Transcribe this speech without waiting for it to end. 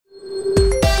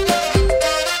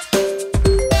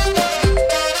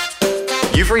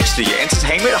reached the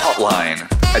Entertainment Hotline,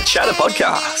 a chatter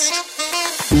podcast.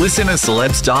 Listen as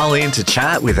celebs dial in to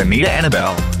chat with Anita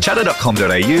Annabelle, chatter.com.au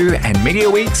and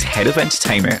MediaWeek's Head of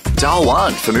Entertainment. Dial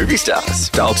 1 for movie stars,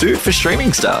 dial 2 for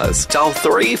streaming stars, dial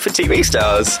 3 for TV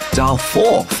stars, dial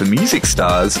 4 for music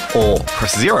stars, or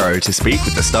press 0 to speak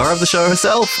with the star of the show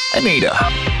herself, Anita.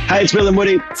 Hey, it's Will and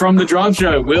Woody. From The Drive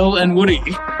Show, Will and Woody.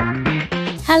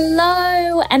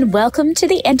 Hello and welcome to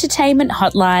the Entertainment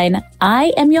Hotline.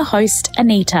 I am your host,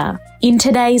 Anita. In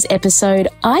today's episode,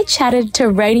 I chatted to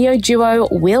radio duo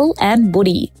Will and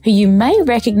Woody, who you may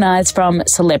recognise from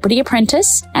Celebrity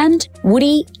Apprentice and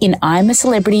Woody in I'm a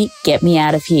Celebrity, Get Me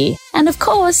Out of Here. And of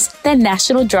course, their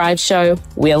national drive show,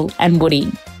 Will and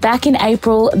Woody. Back in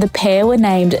April, the pair were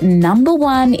named number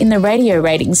 1 in the radio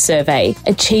ratings survey,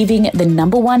 achieving the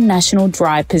number 1 national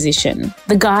drive position.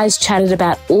 The guys chatted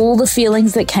about all the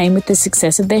feelings that came with the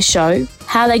success of their show,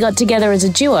 how they got together as a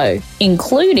duo,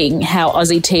 including how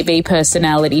Aussie TV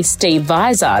personality Steve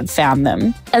Vizard found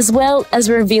them, as well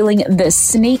as revealing the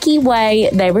sneaky way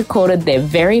they recorded their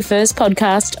very first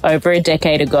podcast over a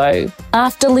decade ago.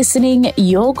 After listening,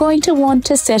 you're going to want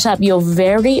to set up your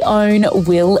very own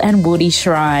Will and Woody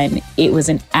shrine. It was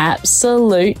an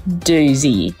absolute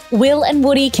doozy. Will and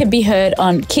Woody can be heard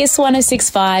on KIIS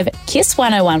 106.5, KIIS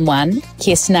 101.1,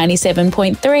 KIIS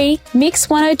 97.3, Mix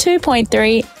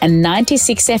 102.3 and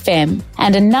 96 FM,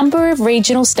 and a number of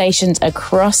regional stations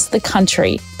across the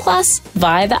country, plus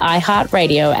via the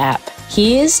iHeartRadio app.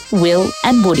 Here's Will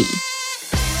and Woody.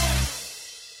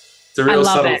 It's a real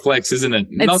subtle flex, isn't it?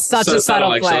 It's Not such so a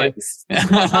subtle flex.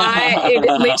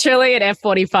 Literally at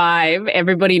F45,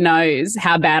 everybody knows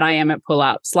how bad I am at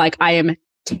pull-ups. Like, I am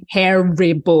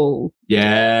terrible.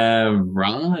 Yeah,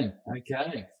 right.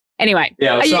 Okay. Anyway,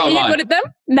 yeah, are you good at them?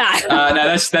 No. No,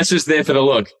 that's just there for the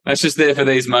look. That's just there for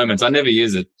these moments. I never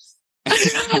use it.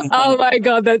 Oh my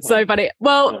God, that's so funny.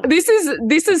 Well, this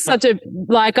is such a,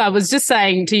 like I was just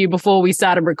saying to you before we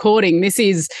started recording, this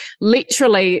is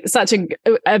literally such a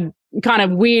kind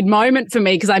of weird moment for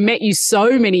me because I met you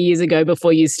so many years ago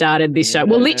before you started this show.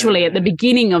 Well, literally at the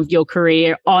beginning of your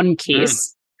career on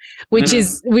KIIS. Which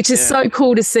is so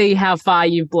cool to see how far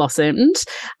you've blossomed.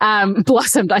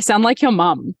 Blossomed. I sound like your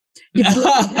mum.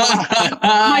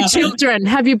 My children,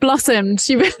 have you blossomed?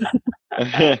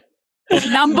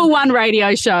 Number 1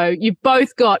 radio show. You've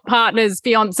both got partners,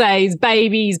 fiancés,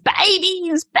 babies.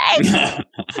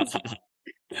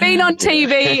 Been on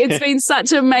TV. It's been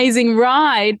such an amazing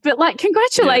ride. But like,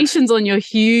 congratulations on your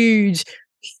huge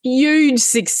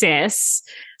success.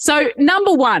 So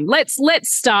number 1, let's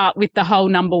start with the whole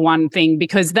number 1 thing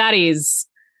because that is,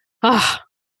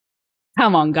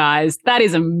 come on guys, that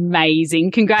is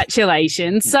amazing.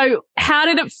 Congratulations. So how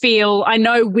did it feel? I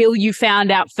know, Will, you found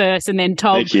out first and then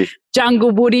told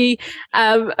Jungle Woody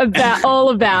about all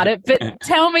about it, but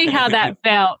tell me how that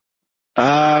felt.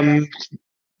 How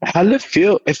did it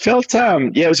feel? It felt,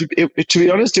 to be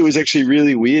honest, it was actually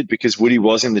really weird because Woody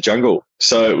was in the jungle.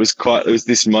 So it was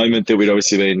this moment that we'd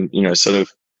obviously been, sort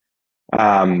of,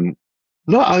 I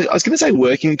was going to say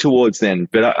working towards then,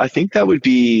 but I think that would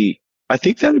be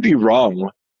wrong.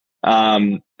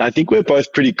 I think we're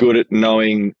both pretty good at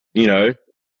knowing, I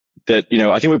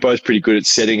think we're both pretty good at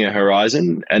setting a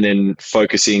horizon and then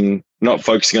not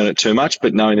focusing on it too much,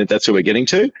 but knowing that that's what we're getting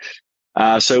to.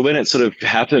 So when it sort of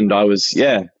happened, I was,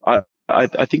 I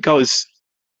think I was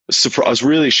surprised. I was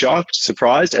really shocked,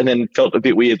 surprised, and then felt a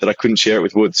bit weird that I couldn't share it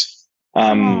with Woods.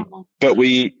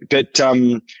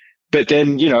 But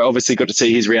then, obviously got to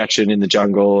see his reaction in the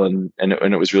jungle and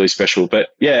it was really special. But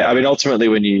yeah, I mean, ultimately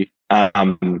when you, I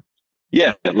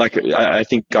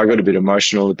think I got a bit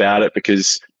emotional about it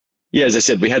because, as I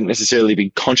said, we hadn't necessarily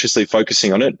been consciously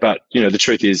focusing on it. But, the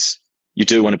truth is you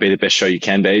do want to be the best show you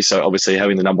can be. So obviously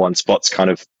having the number 1 spot's kind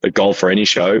of a goal for any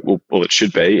show. Well, it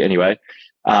should be anyway,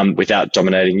 without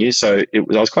dominating you. So I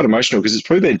was quite emotional because it's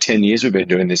probably been 10 years we've been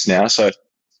doing this now. So it's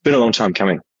been a long time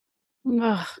coming.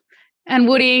 Oh. And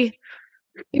Woody,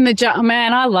 in the jungle,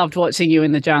 man, I loved watching you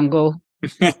in the jungle.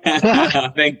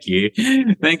 Thank you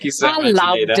so much. I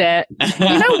loved it.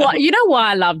 You know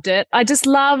why I loved it? I just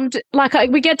loved,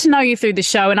 we get to know you through the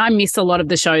show, and I miss a lot of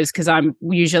the shows because I'm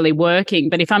usually working.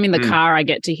 But if I'm in the car, I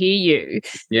get to hear you.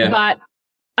 Yeah. But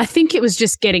I think it was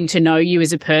just getting to know you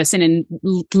as a person and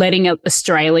letting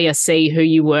Australia see who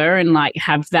you were and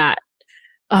have that.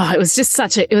 Oh, it was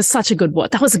such a good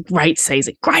watch. That was a great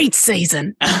season. Great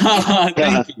season.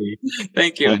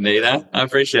 Thank you, Anita. I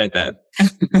appreciate that.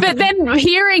 But then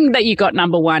hearing that you got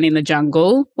number 1 in the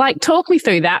jungle, talk me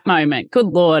through that moment. Good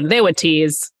Lord, there were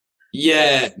tears.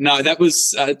 Yeah, no, that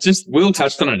was just Will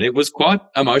touched on it. It was quite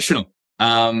emotional.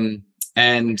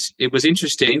 And it was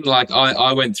interesting. Like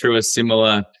I went through a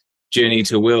similar journey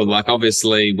to Will. Like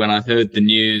obviously when I heard the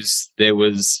news, there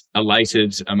was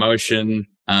elated emotion.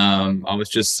 I was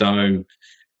just so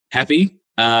happy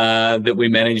that we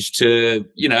managed to,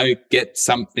 get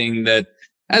something that,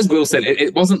 as Will said,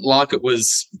 it wasn't like it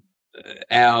was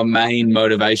our main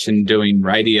motivation doing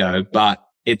radio, but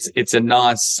it's a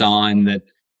nice sign that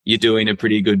you're doing a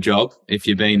pretty good job if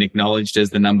you're being acknowledged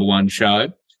as the number one show.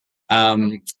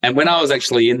 And when I was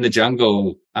actually in the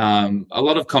jungle, a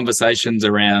lot of conversations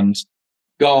around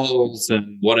goals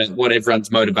and what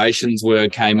everyone's motivations were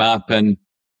came up. And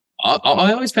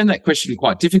I always found that question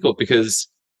quite difficult because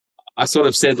I sort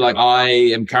of said, like, I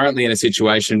am currently in a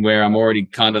situation where I'm already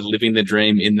kind of living the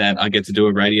dream in that I get to do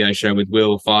a radio show with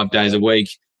Will 5 days a week.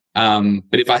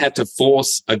 But if I had to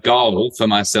force a goal for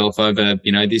myself over,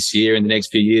 this year and the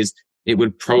next few years, it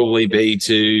would probably be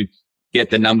to get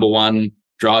the number one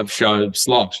drive show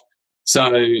slot.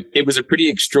 So it was a pretty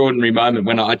extraordinary moment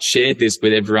when I shared this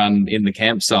with everyone in the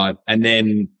campsite. And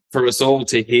then for us all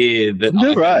to hear that.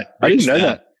 No, right. I didn't know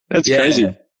that. That's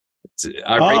crazy.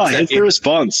 Hence the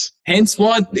response. Hence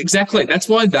why, exactly. That's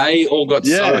why they all got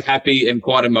so happy and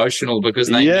quite emotional because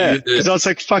they knew that. Because I was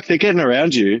like, fuck, they're getting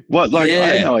around you. What? Like, I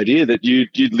had no idea that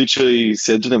you'd literally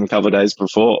said to them a couple of days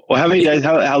before. Or how many days,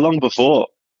 how long before?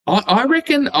 I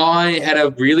reckon I had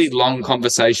a really long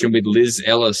conversation with Liz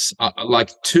Ellis,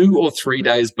 like 2 or 3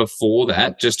 days before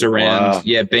that, just around,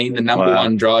 being the number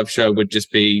one drive show would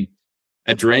just be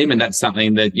a dream. And that's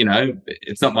something that,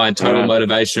 it's not my total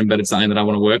motivation, but it's something that I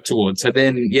want to work towards. So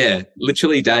then,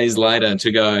 literally days later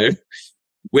to go,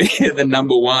 we're the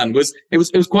number one it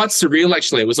was quite surreal,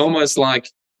 actually. It was almost like,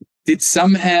 did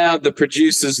somehow the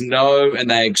producers know and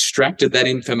they extracted that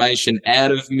information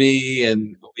out of me?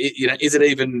 And, is it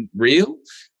even real?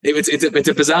 It's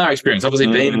a bizarre experience. Obviously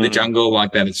being in the jungle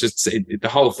like that, it's just, the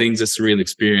whole thing's a surreal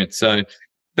experience. So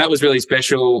that was really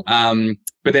special.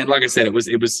 But then, like I said, it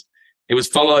was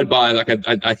followed by like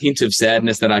a hint of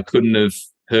sadness that I couldn't have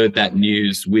heard that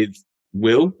news with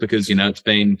Will because, it's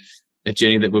been a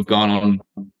journey that we've gone on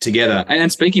together.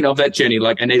 And speaking of that journey,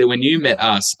 like Anita, when you met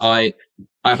us, I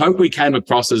hope we came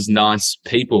across as nice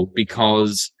people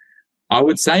because I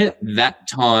would say at that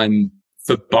time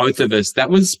for both of us,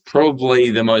 that was probably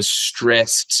the most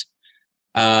stressed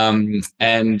and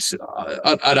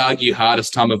I'd argue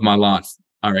hardest time of my life,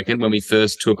 I reckon, when we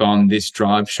first took on this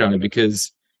drive show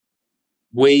because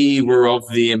we were of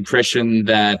the impression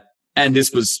that, and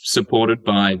this was supported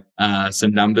by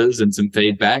some numbers and some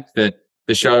feedback, that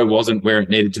the show wasn't where it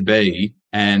needed to be.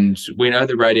 And we know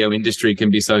the radio industry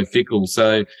can be so fickle.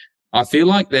 So I feel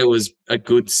like there was a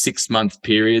good 6-month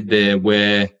period there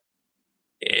where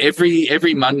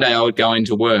every Monday I would go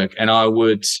into work and I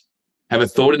would have a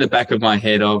thought in the back of my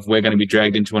head of we're going to be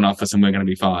dragged into an office and we're going to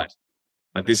be fired.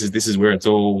 Like this is where it's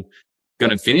all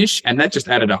going to finish. And that just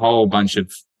added a whole bunch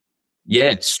of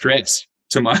stress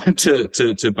to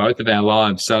both of our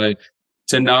lives. So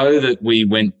to know that we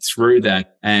went through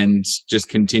that and just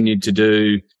continued to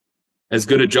do as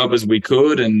good a job as we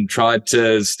could and tried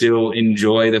to still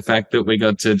enjoy the fact that we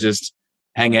got to just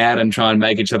hang out and try and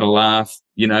make each other laugh,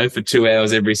 for 2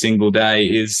 hours every single day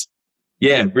is,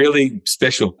 really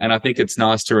special. And I think it's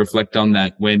nice to reflect on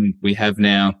that when we have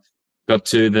now got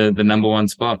to the number one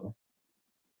spot.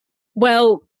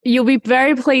 Well, you'll be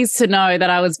very pleased to know that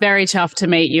I was very chuffed to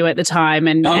meet you at the time.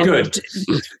 And good.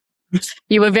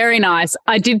 You were very nice.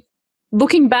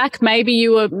 Looking back, maybe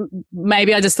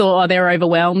I just thought, they're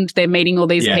overwhelmed. They're meeting all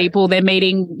these people. They're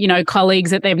meeting,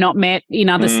 colleagues that they've not met in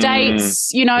other states.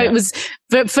 It was,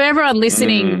 for everyone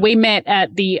listening, we met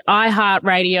at the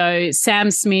iHeartRadio.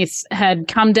 Sam Smith had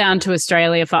come down to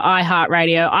Australia for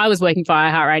iHeartRadio. I was working for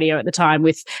iHeartRadio at the time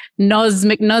with Noz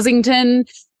McNosington.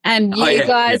 And you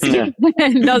guys,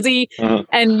 Nozzy,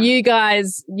 and you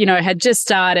guys, had just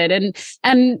started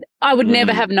and I would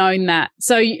never have known that.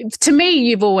 So to me,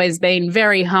 you've always been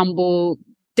very humble,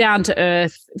 down to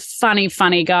earth,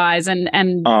 funny guys. And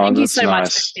thank you so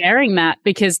much for sharing that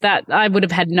because that I would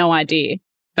have had no idea.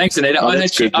 Thanks, Anita. I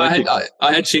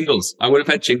had shingles. I would have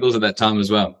had shingles at that time as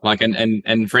well. Like,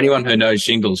 and for anyone who knows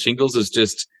shingles is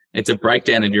just, it's a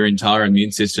breakdown of your entire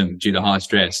immune system due to high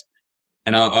stress.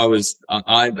 And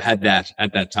I had that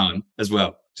at that time as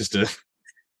well,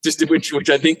 which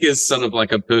I think is sort of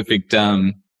like a perfect,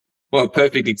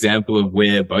 perfect example of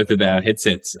where both of our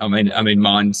headsets,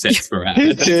 mindsets were at.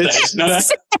 Headsets.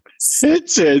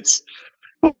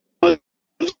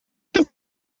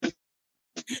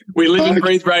 We live and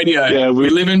breathe radio. Yeah, we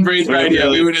live and breathe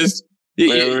radio. We were just,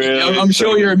 I'm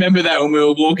sure you remember that when we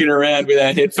were walking around with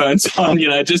our headphones on,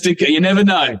 just in case, you never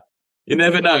know. You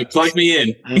never know. Plug me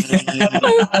in.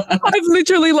 I've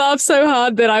literally laughed so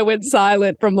hard that I went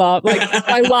silent from laugh. Like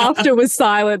my laughter was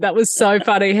silent. That was so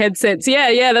funny. Headsets.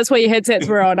 Yeah. That's where your headsets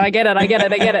were on. I get it.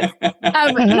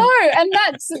 No, and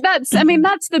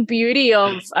that's the beauty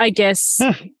of, I guess,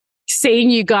 seeing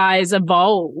you guys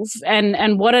evolve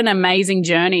and what an amazing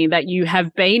journey that you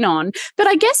have been on. But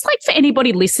I guess like for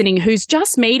anybody listening who's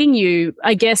just meeting you,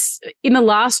 I guess in the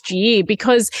last year,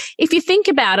 because if you think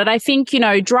about it, I think,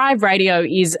 drive radio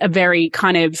is a very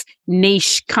kind of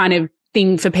niche kind of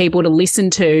thing for people to listen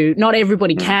to. Not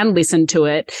everybody can listen to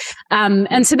it.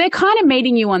 And so they're kind of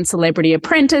meeting you on Celebrity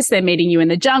Apprentice. They're meeting you in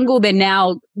the jungle. They're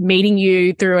now meeting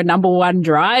you through a number one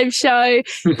drive show.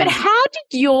 But how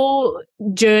did your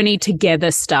journey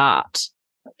together start?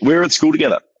 We were at school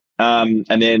together. And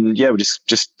then, we're just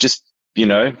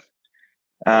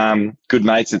good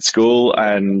mates at school.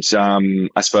 And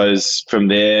I suppose from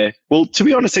there, well, to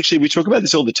be honest, actually, we talk about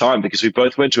this all the time because we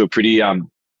both went to a pretty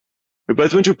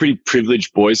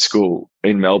privileged boys' school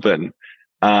in Melbourne.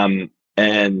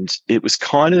 And it was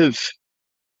kind of,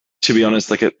 to be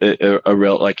honest, like a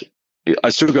real, like,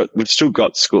 we've still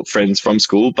got school friends from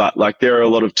school, but like there are a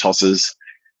lot of tossers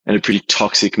and a pretty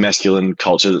toxic masculine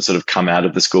culture that sort of come out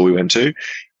of the school we went to.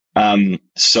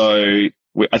 So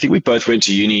I think we both went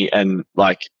to uni, and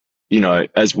like,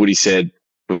 as Woody said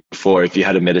before, if you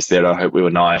had met us there, I hope we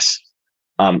were nice.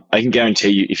 I can guarantee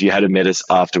you, if you had met us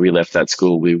after we left that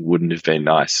school, we wouldn't have been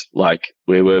nice. Like,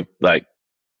 we were like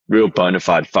real bona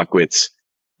fide fuckwits.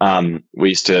 We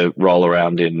used to roll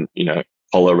around in,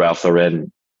 Polo Ralph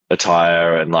Lauren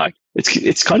attire, and like,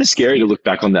 it's kind of scary to look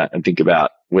back on that and think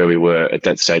about where we were at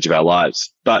that stage of our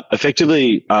lives. But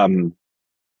effectively,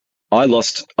 I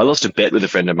lost a bet with a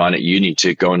friend of mine at uni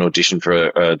to go and audition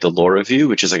for the Law Review,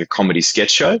 which is like a comedy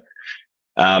sketch show.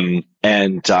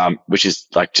 Which is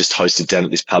like just hosted down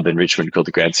at this pub in Richmond called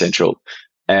the Grand Central.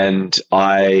 And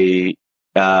I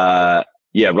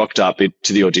rocked up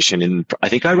to the audition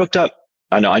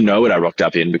I know what I rocked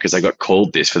up in because I got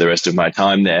called this for the rest of my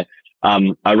time there.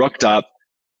 I rocked up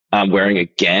wearing a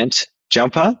Gant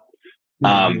jumper,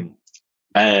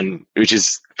 and which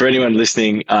is, for anyone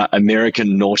listening,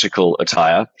 American nautical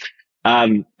attire.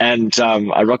 I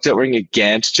rocked up wearing a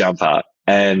Gant jumper,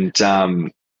 and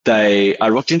I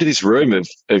rocked into this room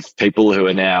of people who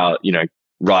are now,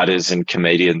 writers and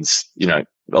comedians,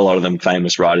 a lot of them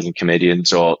famous writers and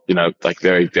comedians, or, like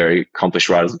very, very accomplished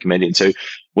writers and comedians who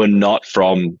were not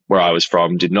from where I was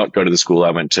from, did not go to the school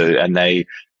I went to. And I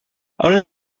don't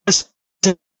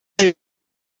know,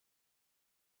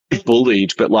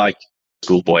 bullied, but like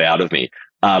schoolboy out of me,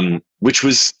 which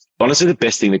was honestly the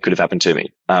best thing that could have happened to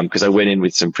me. Cause I went in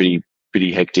with some pretty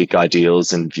hectic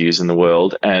ideals and views in the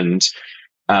world. And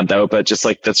they were, but just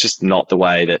like, that's just not the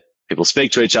way that people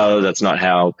speak to each other. That's not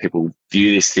how people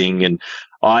view this thing. And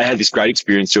I had this great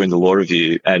experience doing the Law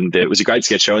Review, and it was a great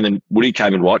sketch show. And then Woody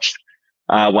came and watched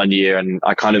one year, and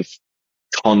I kind of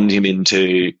conned him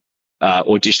into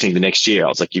auditioning the next year. I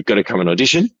was like, you've got to come and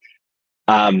audition.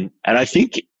 And I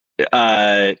think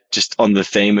just on the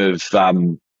theme of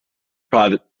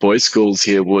private boys' schools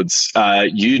here, Woods,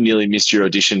 you nearly missed your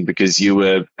audition because you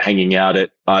were hanging out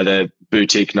at either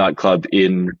boutique nightclub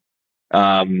in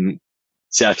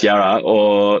South Yarra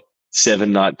or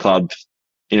Seven nightclub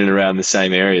in and around the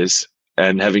same areas,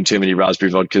 and having too many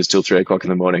raspberry vodkas till 3 o'clock in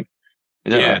the morning.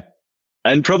 Yeah.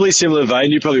 And probably similar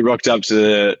vein, you probably rocked up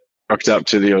to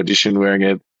the audition wearing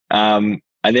it. And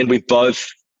then we both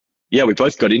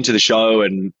got into the show,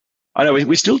 and I know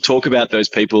we still talk about those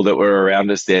people that were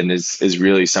around us then as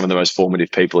really some of the most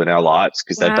formative people in our lives,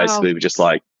 because they basically were just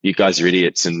like, you guys are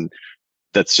idiots, and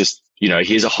that's just,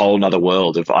 here's a whole nother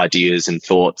world of ideas and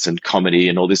thoughts and comedy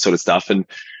and all this sort of stuff. And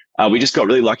we just got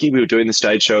really lucky. We were doing the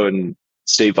stage show, and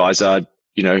Steve Vizard,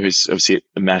 who's obviously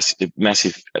a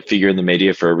massive figure in the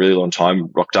media for a really long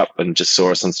time, rocked up and just saw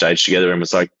us on stage together and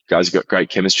was like, guys, you've got great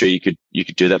chemistry. You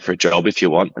could do that for a job if you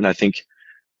want. And I think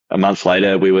a month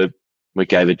later we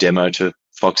gave a demo to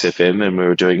Fox FM, and we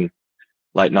were doing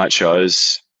late night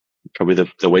shows probably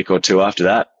the week or two after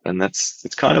that. And it's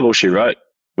kind of all she wrote.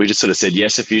 We just sort of said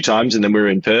yes a few times, and then we were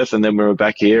in Perth, and then we were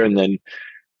back here. And then,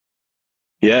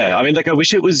 yeah, I mean, like,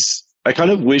 I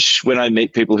kind of wish when I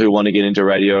meet people who want to get into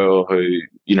radio or who,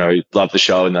 love the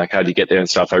show and like, how do you get there and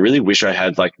stuff, I really wish I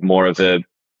had like more of a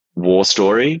war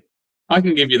story. I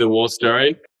can give you the war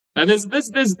story. Now, there's a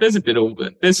bit of,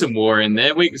 there's some war in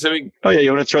there. Oh yeah,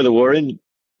 you want to throw the war in?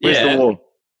 Where's the war?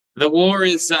 The war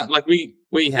is like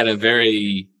we had a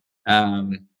very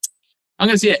I'm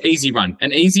going to say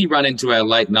an easy run into our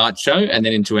late night show and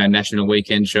then into our national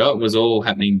weekend show. It was all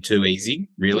happening too easy,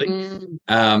 really.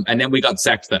 And then we got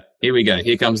sacked though. Here we go.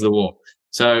 Here comes the war.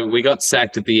 So we got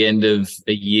sacked at the end of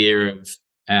a year of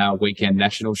our weekend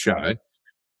national show.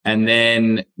 And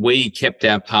then we kept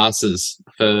our passes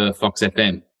for Fox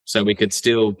FM so we could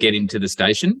still get into the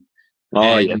station.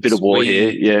 Oh, yeah, a bit of war here.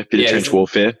 Yeah, a bit of trench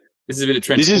warfare. This is a bit of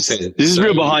trench warfare. This is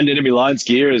real behind enemy lines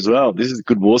gear as well. This is a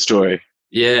good war story.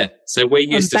 Yeah. So we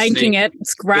used I'm banking it.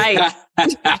 It's great.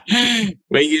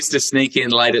 We used to sneak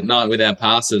in late at night with our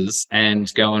passes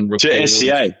and go and record. To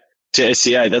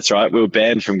SCA, that's right. We were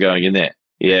banned from going in there.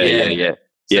 Yeah.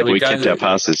 Yeah, so we kept our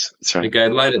passes. That's right. We'd go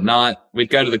late at night. We'd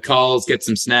go to the Coles, get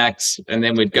some snacks, and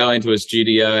then we'd go into a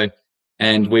studio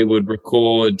and we would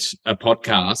record a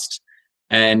podcast.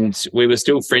 And we were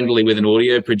still friendly with an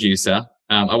audio producer.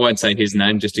 I won't say his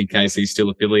name just in case he's still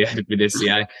affiliated with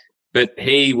SCA, but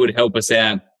he would help us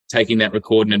out taking that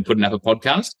recording and putting up a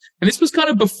podcast. And this was kind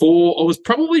of before, or was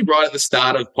probably right at the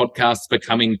start of podcasts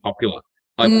becoming popular.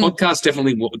 Like podcast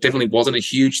definitely wasn't a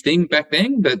huge thing back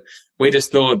then, but we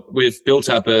just thought we've built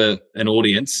up an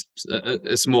audience,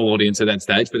 a small audience at that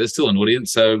stage, but there's still an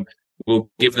audience. So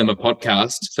we'll give them a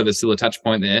podcast. So there's still a touch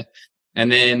point there.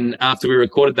 And then after we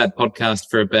recorded that podcast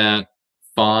for about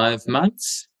 5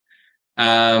 months,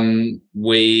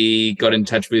 we got in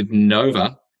touch with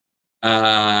Nova,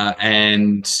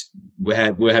 and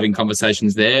we're having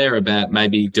conversations there about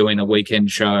maybe doing a weekend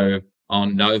show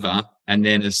on Nova. And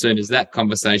then as soon as that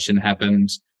conversation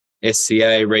happened,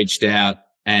 SCA reached out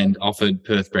and offered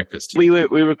Perth breakfast. We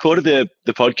recorded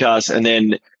the podcast, and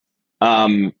then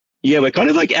we're kind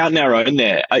of like out on our own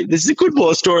there. This is a good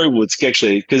war story, Woods,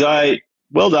 actually, because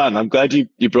well done. I'm glad you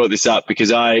brought this up,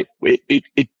 because in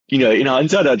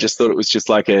hindsight, I just thought it was just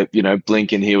like a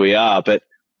blink and here we are. But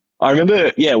I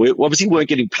remember, we obviously weren't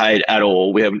getting paid at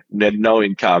all. We had no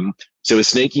income, so we're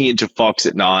sneaking into Fox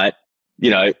at night.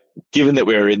 Given that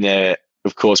we were in there,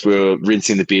 of course, we were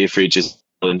rinsing the beer fridges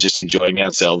and just enjoying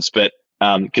ourselves. But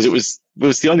because it was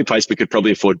the only place we could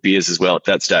probably afford beers as well at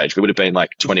that stage. We would have been like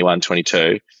 21,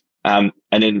 22. And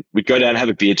then we'd go down and have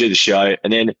a beer, do the show.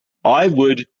 And then I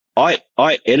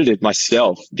edited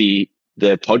myself the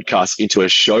podcast into a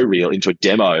show reel, into a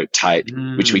demo tape,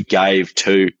 which we gave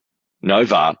to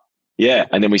Nova. Yeah.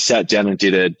 And then we sat down and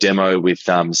did a demo with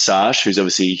Sash, who's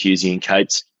obviously Hughesy and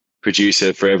Kate's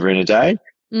producer Forever in a Day.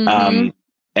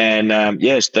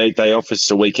 Yes, they offered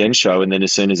us a weekend show. And then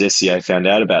as soon as SCA found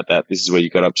out about that, this is where you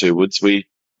got up to, Woods. They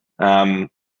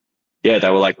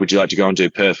were like, would you like to go and do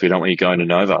Perth? We don't want you going to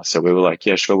Nova. So we were like,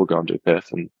 yeah, sure, we'll go and do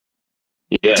Perth. And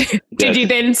Did you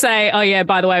then say, oh yeah,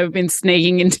 by the way, we've been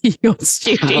sneaking into your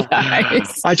studios?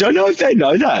 I don't know if they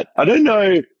know that. I don't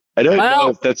know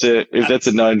if that's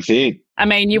a known thing. I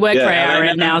mean, you work for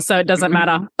ARN now, so it doesn't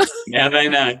matter. Now they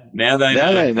know. Now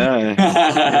they know.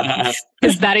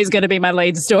 Because that is going to be my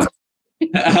lead story.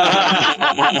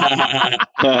 I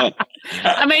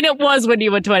mean, it was when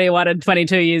you were 21 and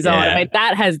 22 years old. I mean,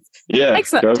 that has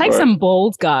take some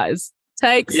balls, guys.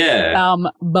 Takes some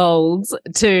balls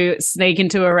to sneak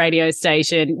into a radio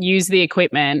station, use the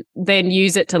equipment, then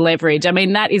use it to leverage. I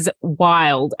mean, that is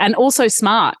wild and also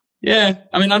smart. Yeah.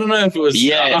 I mean, I don't know if it was.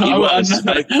 Yeah,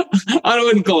 I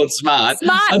wouldn't call it smart.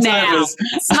 Smart now.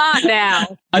 Smart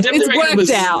now. It's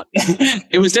worked out.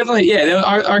 It was definitely,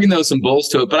 I reckon there was some balls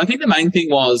to it. But I think the main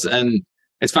thing was, and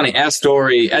it's funny, our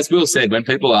story, as Will said, when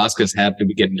people ask us how did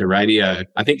we get into radio,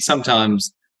 I think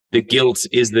sometimes the guilt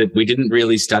is that we didn't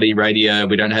really study radio.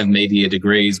 We don't have media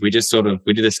degrees. We just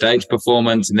we did a stage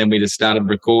performance and then we just started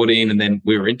recording and then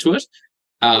we were into it.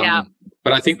 But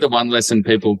I think the one lesson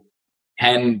people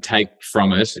can take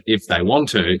from it, if they want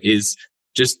to, is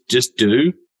just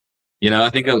do. I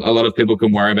think a lot of people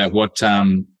can worry about what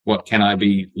can I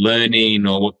be learning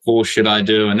or what course should I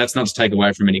do? And that's not to take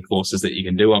away from any courses that you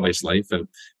can do, obviously, for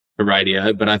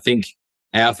radio. But I think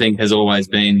our thing has always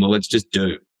been, well, let's just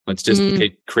do. Let's just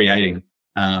keep creating.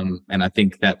 And I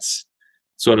think that's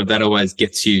that always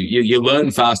gets you. You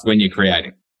learn fast when you're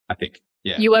creating, I think.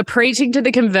 Yeah. You were preaching to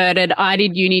the converted. I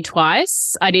did uni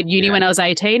twice. I did uni when I was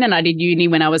 18 and I did uni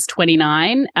when I was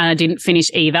 29 and I didn't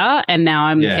finish either. And now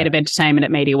I'm head of entertainment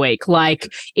at Media Week.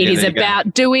 Like it is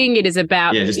about doing, it is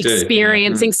about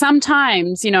experiencing.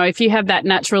 Sometimes, if you have that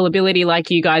natural ability like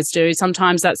you guys do,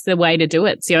 sometimes that's the way to do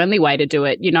it. It's the only way to do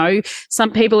it. Some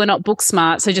people are not book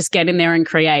smart. So just get in there and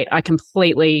create. I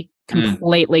completely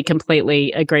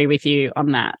agree with you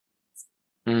on that.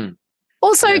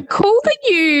 Also, cool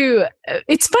that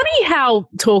it's funny how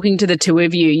talking to the two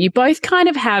of you both kind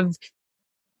of have,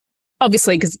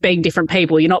 obviously, because being different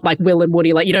people, you're not like Will and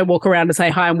Woody, like you don't walk around and say,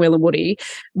 hi, I'm Will and Woody,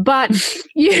 but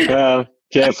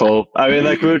careful. I mean,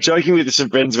 like we were joking with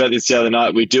some friends about this the other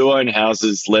night. We do own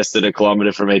houses less than a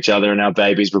kilometre from each other and our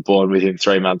babies were born within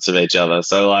 3 months of each other.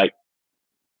 So like,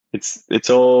 it's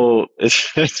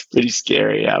pretty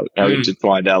scary how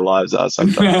intertwined our lives are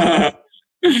sometimes.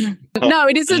 No,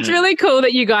 it is. It's really cool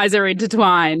that you guys are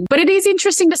intertwined. But it is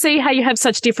interesting to see how you have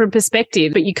such different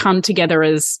perspectives, but you come together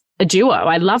as a duo.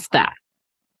 I love that.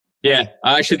 Yeah,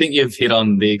 I actually think you've hit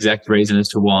on the exact reason as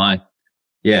to why,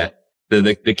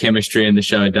 the chemistry in the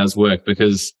show does work,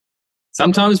 because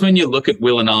sometimes when you look at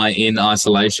Will and I in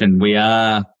isolation, we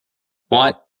are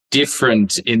quite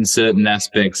different in certain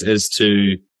aspects as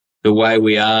to the way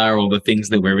we are or the things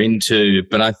that we're into.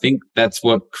 But I think that's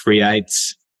what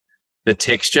creates the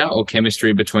texture or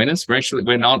chemistry between us.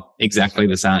 We're not exactly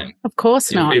the same. Of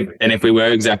course not. And if we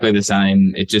were exactly the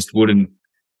same, it just wouldn't,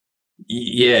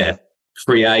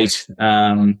 create,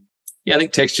 I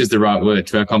think texture is the right word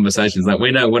to our conversations. Like, we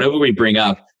know whatever we bring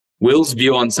up, Will's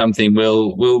view on something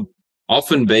will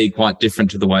often be quite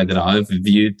different to the way that I've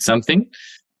viewed something.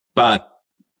 But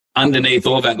underneath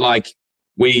all that, like,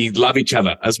 we love each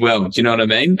other as well. Do you know what I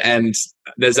mean? And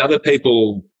there's other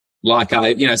people like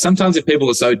sometimes if people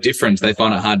are so different, they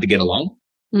find it hard to get along.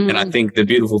 And I think the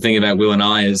beautiful thing about Will and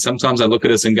I is sometimes I look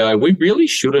at us and go, we really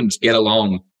shouldn't get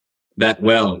along that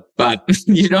well. But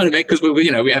you know what I mean? Because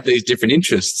we have these different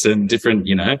interests and different,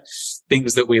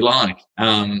 things that we like.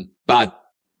 But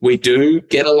we do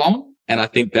get along. And I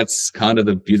think that's kind of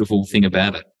the beautiful thing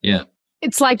about it. Yeah.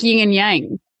 It's like yin and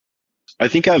yang. I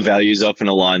think our values often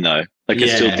align though. Like, I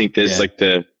still think there's like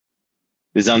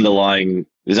there's underlying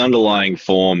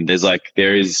form.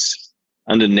 There is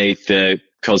underneath the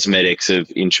cosmetics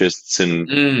of interests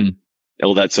and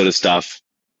all that sort of stuff.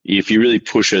 If you really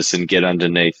push us and get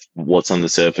underneath what's on the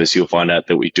surface, you'll find out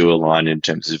that we do align in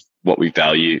terms of what we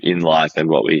value in life and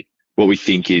what we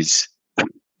think is,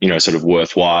 sort of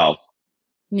worthwhile.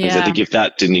 Yeah. I think if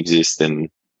that didn't exist, then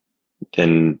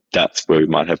that's where we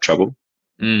might have trouble.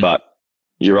 But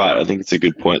you're right. I think it's a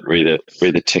good point. Read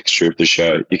the texture of the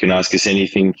show. You can ask us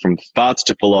anything from farts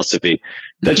to philosophy.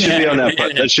 That should be on our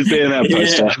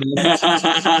poster.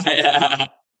 Yeah.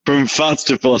 From farts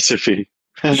to philosophy.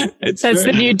 That's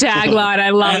the new tagline.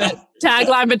 I love it.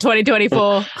 Tagline for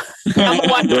 2024. Number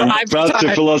one drive. Farts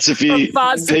to philosophy. From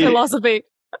farts to philosophy.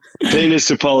 Penis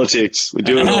to politics. We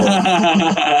do it all.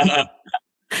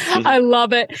 I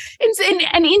love it.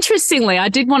 And interestingly, I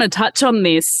did want to touch on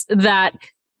this, that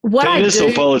what Penis I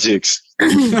do, or politics?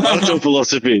 Art or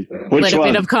philosophy? Which little one?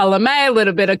 bit of column A, a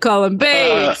little bit of column B.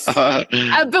 But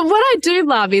what I do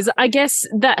love is, I guess,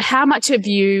 that how much of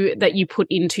you that you put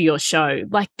into your show,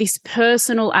 like this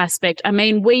personal aspect. I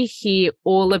mean, we hear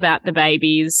all about the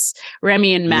babies,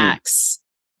 Remy and Max.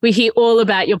 We hear all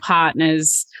about your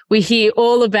partners. We hear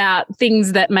all about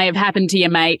things that may have happened to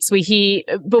your mates.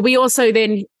 But we also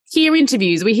then hear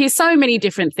interviews. We hear so many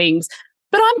different things.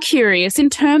 But I'm curious, in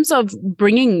terms of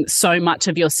bringing so much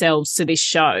of yourselves to this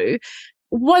show,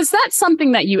 was that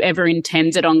something that you ever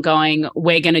intended on going,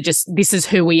 we're going to this is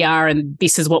who we are and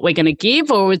this is what we're going to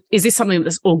give? Or is this something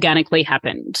that's organically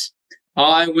happened?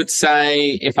 I would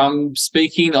say, if I'm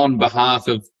speaking on behalf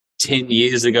of 10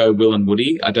 years ago, Will and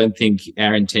Woody, I don't think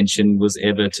our intention was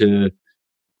ever to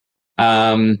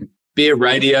be a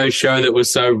radio show that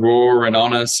was so raw and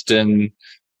honest and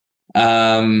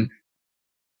I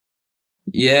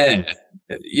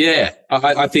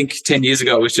think 10 years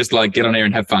ago it was just like, get on air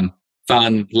and have fun,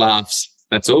 laughs.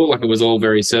 That's all. Like, it was all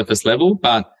very surface level.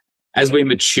 But as we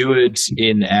matured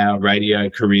in our radio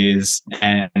careers,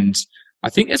 and I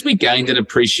think as we gained an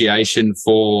appreciation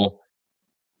for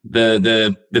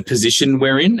the position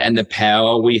we're in and the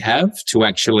power we have to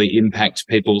actually impact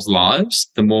people's lives,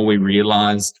 the more we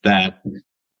realized that,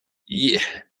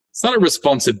 it's not a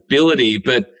responsibility,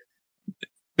 but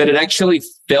it actually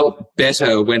felt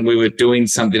better when we were doing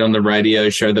something on the radio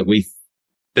show that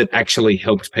actually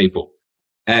helped people.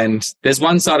 And there's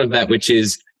one side of that, which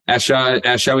is our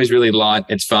show is really light.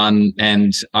 It's fun.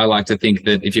 And I like to think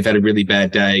that if you've had a really bad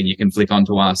day, you can flick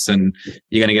onto us and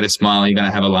you're going to get a smile, you're going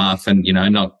to have a laugh and,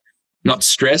 not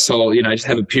stress or, just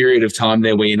have a period of time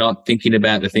there where you're not thinking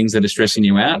about the things that are stressing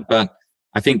you out. But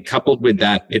I think coupled with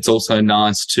that, it's also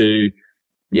nice to,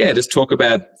 just talk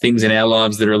about things in our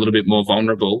lives that are a little bit more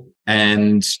vulnerable.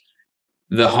 And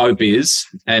the hope is,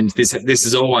 and this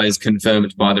is always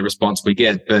confirmed by the response we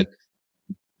get, but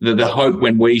the hope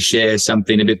when we share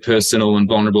something a bit personal and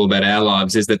vulnerable about our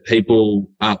lives is that people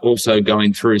are also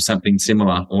going through something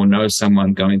similar or know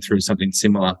someone going through something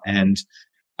similar. And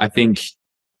I think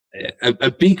a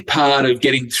big part of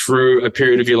getting through a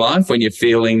period of your life when you're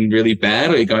feeling really bad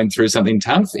or you're going through something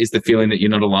tough is the feeling that you're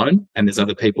not alone and there's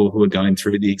other people who are going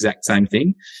through the exact same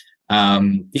thing.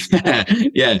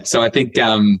 So I think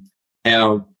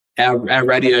our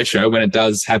radio show, when it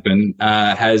does happen,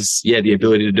 has the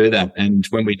ability to do that. And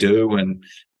when we do, and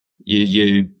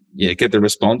you get the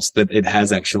response that it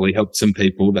has actually helped some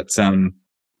people. That's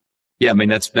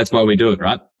that's why we do it,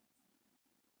 right?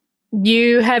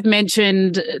 You have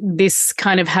mentioned this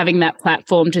kind of having that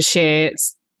platform to share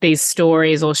these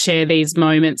stories or share these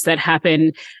moments that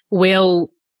happen.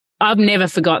 Will, I've never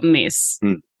forgotten this.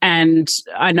 And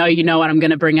I know you know what I'm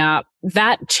going to bring up.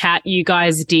 That chat you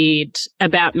guys did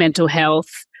about mental health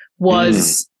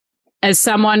was, as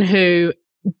someone who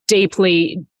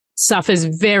suffers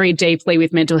very deeply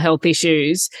with mental health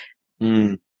issues,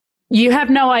 you have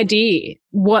no idea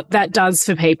what that does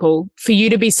for people, for you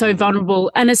to be so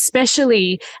vulnerable. And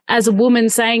especially as a woman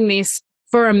saying this,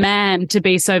 for a man to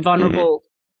be so vulnerable.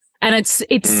 And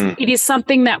it is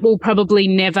something that will probably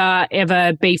never,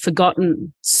 ever be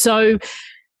forgotten. So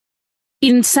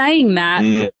in saying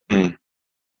that,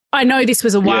 I know this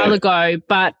was a while ago,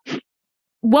 but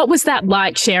what was that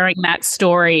like, sharing that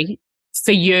story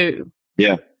for you?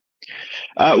 Yeah.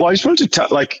 Well, I just wanted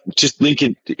to just link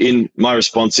it in my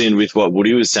response in with what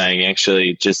Woody was saying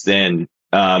actually just then,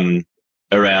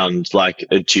 around like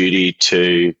a duty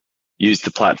to use the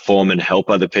platform and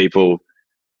help other people.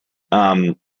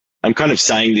 I'm kind of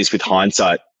saying this with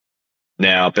hindsight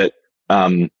now, but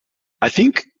I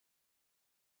think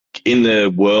in the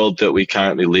world that we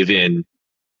currently live in,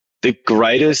 the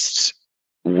greatest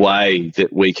way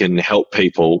that we can help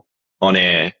people on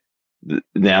air,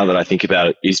 now that I think about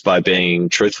it, is by being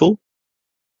truthful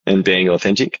and being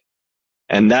authentic.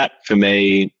 And that for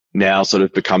me now sort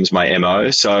of becomes my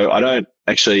MO. So I'm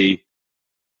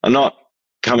not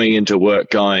coming into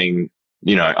work going,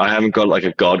 I haven't got like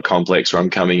a God complex where I'm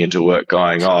coming into work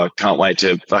going, oh, I can't wait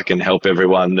to fucking help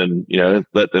everyone and,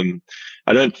 let them.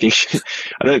 I don't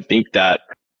think that.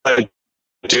 I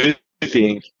do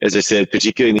think, as I said,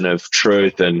 particularly in of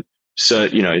truth and so,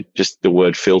 just the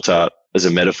word filter as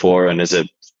a metaphor and as a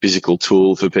physical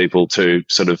tool for people to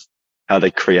sort of how they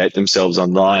create themselves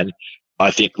online,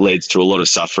 I think leads to a lot of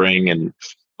suffering and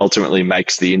ultimately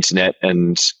makes the internet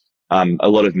and a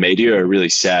lot of media a really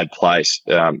sad place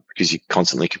because you're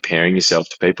constantly comparing yourself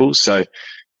to people. So,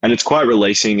 and it's quite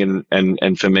releasing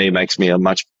and for me makes me a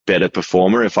much better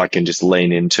performer if I can just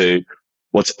lean into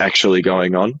what's actually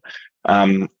going on.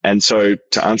 And so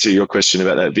to answer your question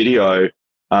about that video,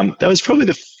 that was probably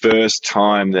the first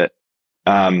time that,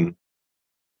 I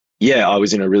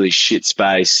was in a really shit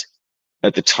space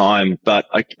at the time, but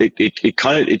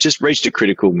it just reached a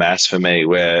critical mass for me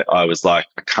where I was like,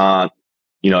 I can't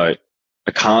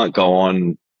go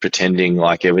on pretending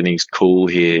like everything's cool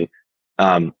here.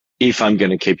 If I'm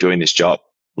going to keep doing this job,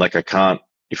 like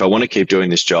if I want to keep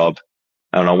doing this job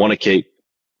and I want to keep,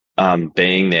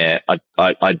 being there,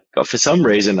 I for some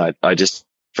reason, I just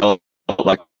felt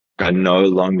like I no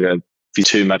longer be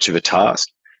too much of a task.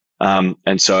 And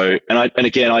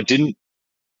again, I didn't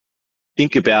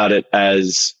think about it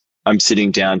as I'm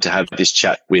sitting down to have this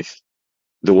chat with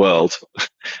the world.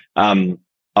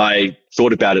 I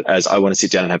thought about it as I want to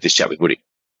sit down and have this chat with Woody.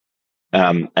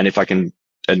 And if I can,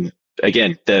 and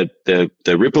again, the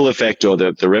ripple effect or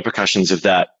the repercussions of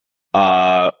that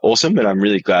are awesome. And I'm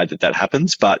really glad that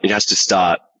happens, but it has to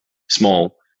start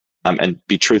small, and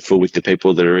be truthful with the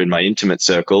people that are in my intimate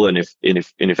circle. And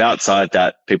if outside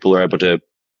that people are able to,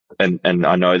 and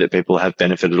I know that people have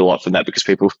benefited a lot from that because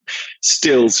people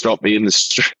still stop me in the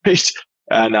street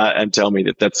and tell me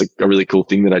that that's a really cool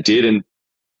thing that I did. And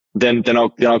then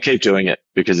I'll keep doing it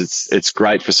because it's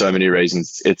great for so many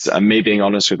reasons. It's me being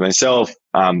honest with myself.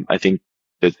 I think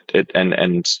that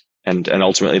and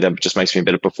ultimately that just makes me a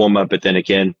better performer. But then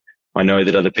again, I know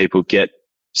that other people get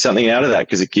something out of that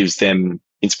because it gives them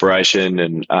inspiration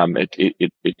and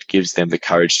it gives them the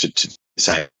courage to do the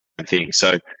same thing.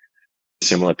 So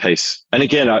similar piece. And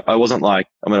again, I wasn't like,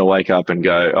 I'm going to wake up and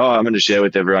go, oh, I'm going to share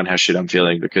with everyone how shit I'm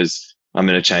feeling because I'm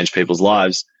going to change people's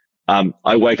lives.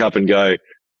 I wake up and go,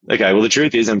 okay, well, the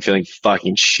truth is I'm feeling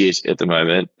fucking shit at the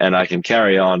moment and I can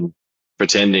carry on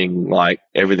pretending like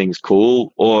everything's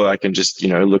cool, or I can just,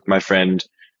 look my friend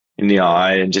in the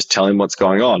eye and just tell him what's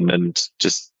going on. And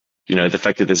just, the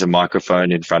fact that there's a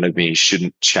microphone in front of me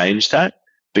shouldn't change that,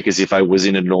 because if I was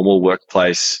in a normal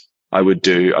workplace, I would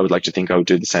like to think I would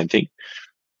do the same thing.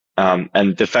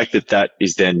 And the fact that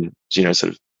is then, sort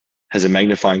of has a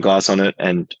magnifying glass on it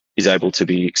and is able to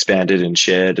be expanded and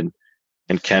shared and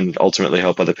can ultimately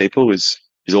help other people is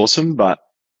awesome. But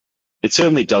it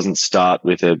certainly doesn't start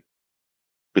with a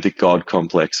God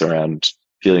complex around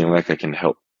feeling like I can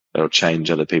help or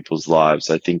change other people's lives.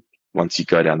 I think once you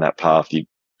go down that path, you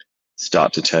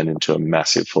start to turn into a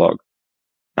massive flog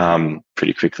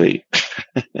pretty quickly.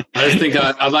 I just think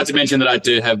I'd like to mention that I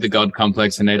do have the God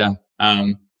complex, Anita.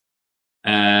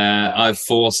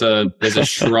 There's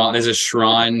a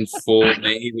shrine for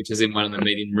me, which is in one of the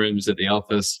meeting rooms at the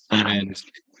office. And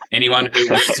anyone who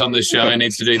works on the show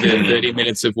needs to do the 30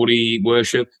 minutes of Woody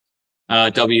worship,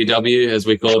 WW, as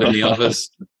we call it in the office.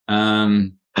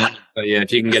 But yeah,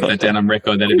 if you can get that down on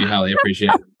record, that'd be highly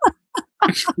appreciated.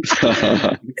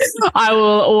 I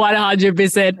will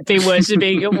 100% be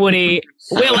worshipping Woody.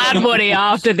 We'll add Woody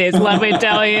after this, let me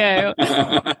tell you.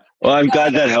 Well, I'm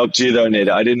glad that helped you though,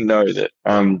 Nita. I didn't know that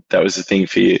that was the thing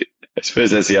for you. I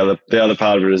suppose that's the other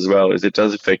part of it as well, is it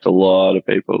does affect a lot of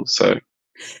people. So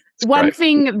one great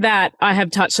thing that I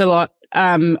have touched a lot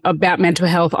about mental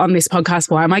health on this podcast.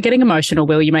 Why am I getting emotional?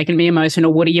 Will, you're making me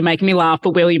emotional. Woody, you're making me laugh.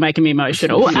 But Will, you're making me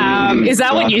emotional. Is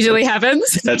that what usually happens?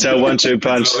 That's our 1-2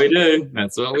 punch.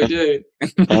 That's what we do.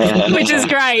 Which is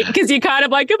great, because you're kind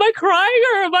of like, am I crying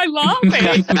or am I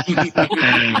laughing?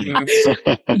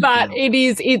 But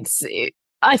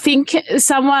I think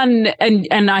someone,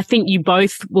 and I think you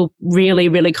both will really,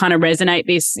 really kind of resonate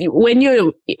this, when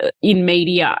you're in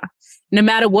media, no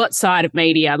matter what side of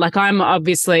media, like I'm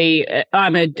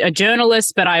a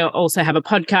journalist, but I also have a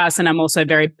podcast, and I'm also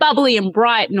very bubbly and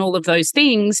bright and all of those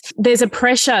things. There's a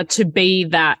pressure to be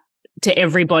that to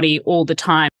everybody all the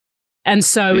time. And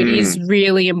so it is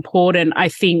really important, I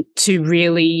think, to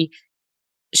really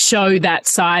show that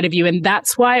side of you. And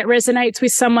that's why it resonates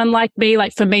with someone like me.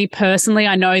 Like for me personally,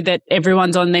 I know that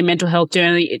everyone's on their mental health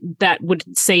journey that would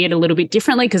see it a little bit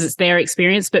differently because it's their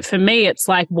experience. But for me, it's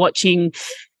like watching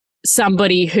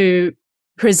somebody who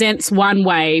presents one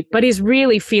way but is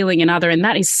really feeling another, and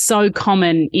that is so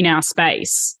common in our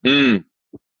space.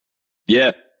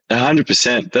 Yeah,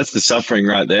 100%. That's the suffering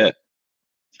right there.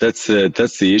 That's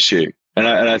the issue, and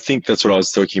I think that's what I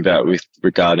was talking about with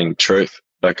regarding truth.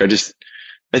 Like I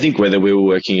think whether we were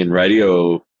working in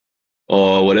radio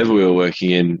or whatever we were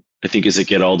working in, I think as I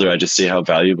get older, I just see how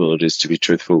valuable it is to be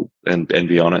truthful and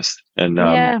be honest. And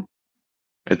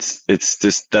it's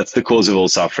just, that's the cause of all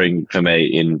suffering for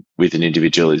me with an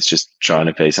individual, is just trying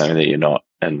to be something that you're not.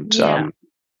 And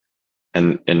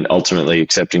and ultimately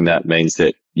accepting that means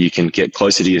that you can get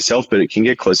closer to yourself, but it can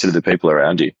get closer to the people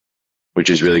around you, which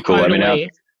is really cool. Totally.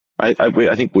 I mean,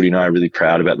 I think Woody and I are really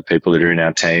proud about the people that are in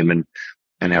our team and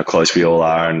how close we all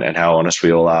are and how honest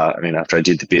we all are. I mean, after I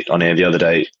did the bit on air the other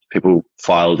day, people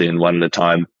filed in one at a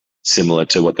time, similar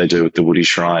to what they do with the Woody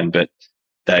Shrine, but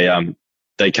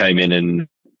they came in and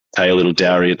pay a little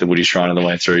dowry at the Woody Shrine on the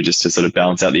way through just to sort of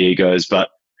balance out the egos. But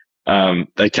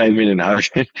they came in and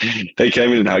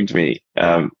hugged me,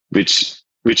 which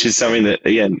is something that,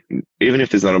 again, even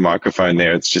if there's not a microphone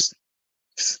there, it's just,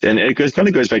 and it kind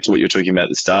of goes back to what you were talking about at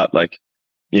the start. Like,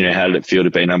 you know, how did it feel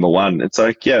to be number one? It's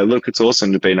like, yeah, look, it's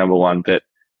awesome to be number one, but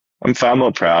I'm far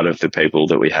more proud of the people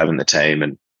that we have in the team,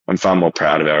 and I'm far more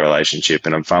proud of our relationship,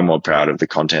 and I'm far more proud of the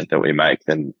content that we make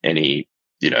than any,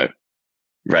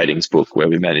 ratings book where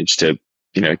we manage to,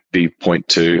 be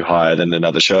 0.2 higher than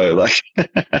another show. Like,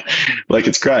 like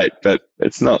it's great, but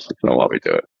it's not why we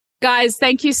do it. Guys,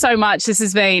 thank you so much. This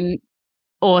has been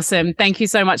awesome. Thank you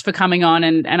so much for coming on,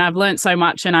 and I've learned so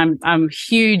much, and I'm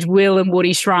huge Will and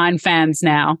Woody Shrine fans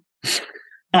now.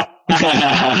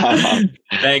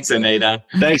 Thanks, Anita.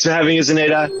 Thanks for having us,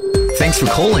 Anita. Thanks for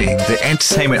calling the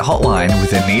Entertainment Hotline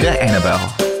with Anita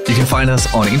Annabelle. You can find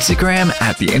us on Instagram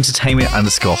at the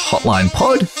entertainment_hotline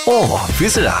pod, or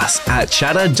visit us at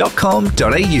chatter.com.au.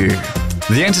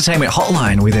 The Entertainment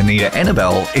Hotline with Anita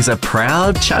Annabelle is a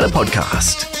proud Chatter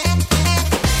podcast.